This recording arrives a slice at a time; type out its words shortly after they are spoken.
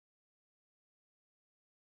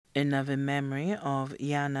In loving memory of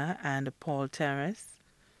Yana and Paul Terris.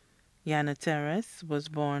 Yana Terris was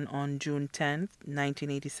born on June 10th,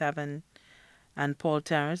 1987, and Paul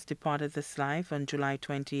Terris departed this life on July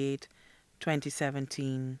 28,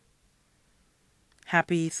 2017.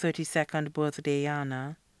 Happy 32nd birthday,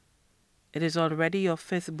 Yana. It is already your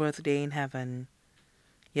 5th birthday in heaven,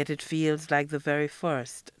 yet it feels like the very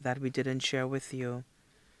first that we didn't share with you.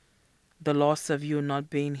 The loss of you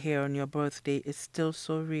not being here on your birthday is still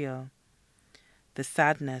so real. The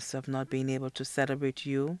sadness of not being able to celebrate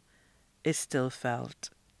you is still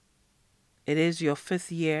felt. It is your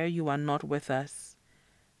 5th year you are not with us,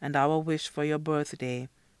 and our wish for your birthday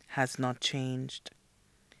has not changed.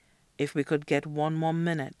 If we could get one more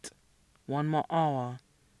minute, one more hour,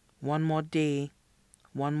 one more day,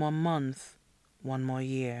 one more month, one more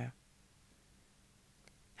year.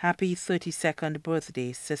 Happy 32nd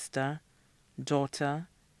birthday, sister, daughter,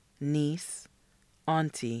 niece,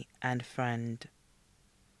 auntie, and friend.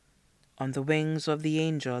 On the wings of the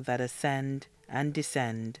angel that ascend and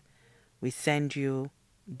descend, we send you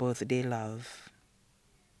birthday love.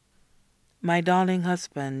 My darling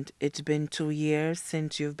husband, it's been 2 years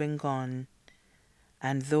since you've been gone,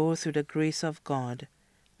 and though through the grace of God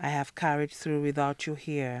I have carried through without you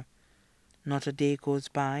here, not a day goes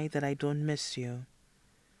by that I don't miss you.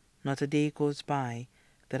 Not a day goes by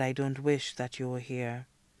that I don't wish that you were here.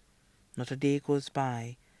 Not a day goes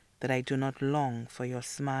by that I do not long for your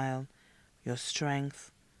smile, your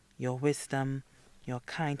strength, your wisdom, your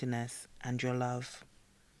kindness, and your love.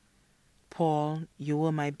 Paul, you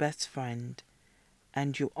were my best friend,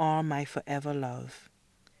 and you are my forever love.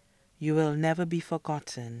 You will never be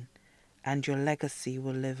forgotten, and your legacy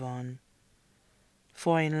will live on.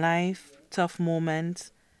 For in life, tough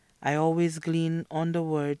moments, I always glean on the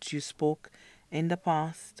words you spoke in the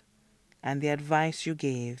past and the advice you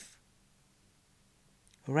gave.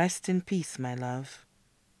 Rest in peace, my love,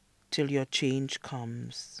 till your change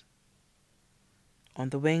comes. On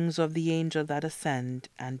the wings of the angel that ascend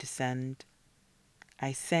and descend,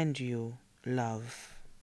 I send you love.